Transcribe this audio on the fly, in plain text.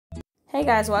Hey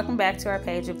guys, welcome back to our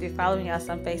page if you're following us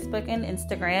on Facebook and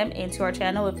Instagram, and to our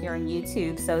channel if you're on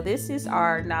YouTube. So this is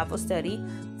our novel study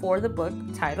for the book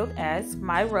titled as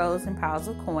My Rows and Piles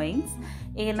of Coins.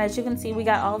 And as you can see, we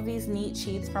got all of these neat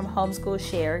sheets from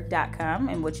homeschoolshare.com,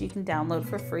 and which you can download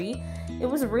for free. It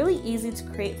was really easy to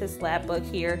create this lab book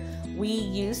here. We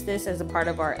used this as a part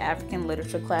of our African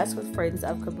literature class with Friends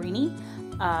of Cabrini.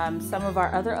 Some of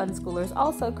our other unschoolers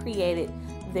also created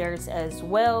theirs as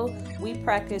well. We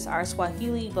practiced our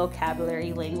Swahili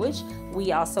vocabulary language.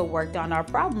 We also worked on our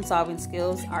problem solving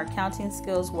skills, our counting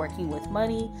skills, working with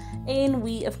money, and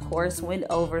we of course went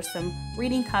over some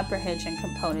reading comprehension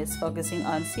components focusing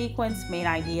on sequence, main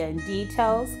idea and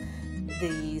details,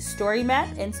 the story map,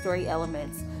 and story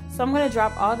elements. So I'm going to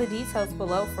drop all the details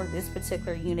below for this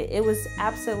particular unit. It was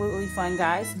absolutely fun,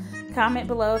 guys. Comment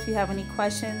below if you have any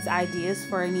questions, ideas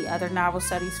for any other novel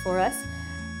studies for us.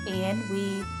 And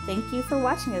we thank you for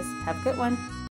watching us. Have a good one.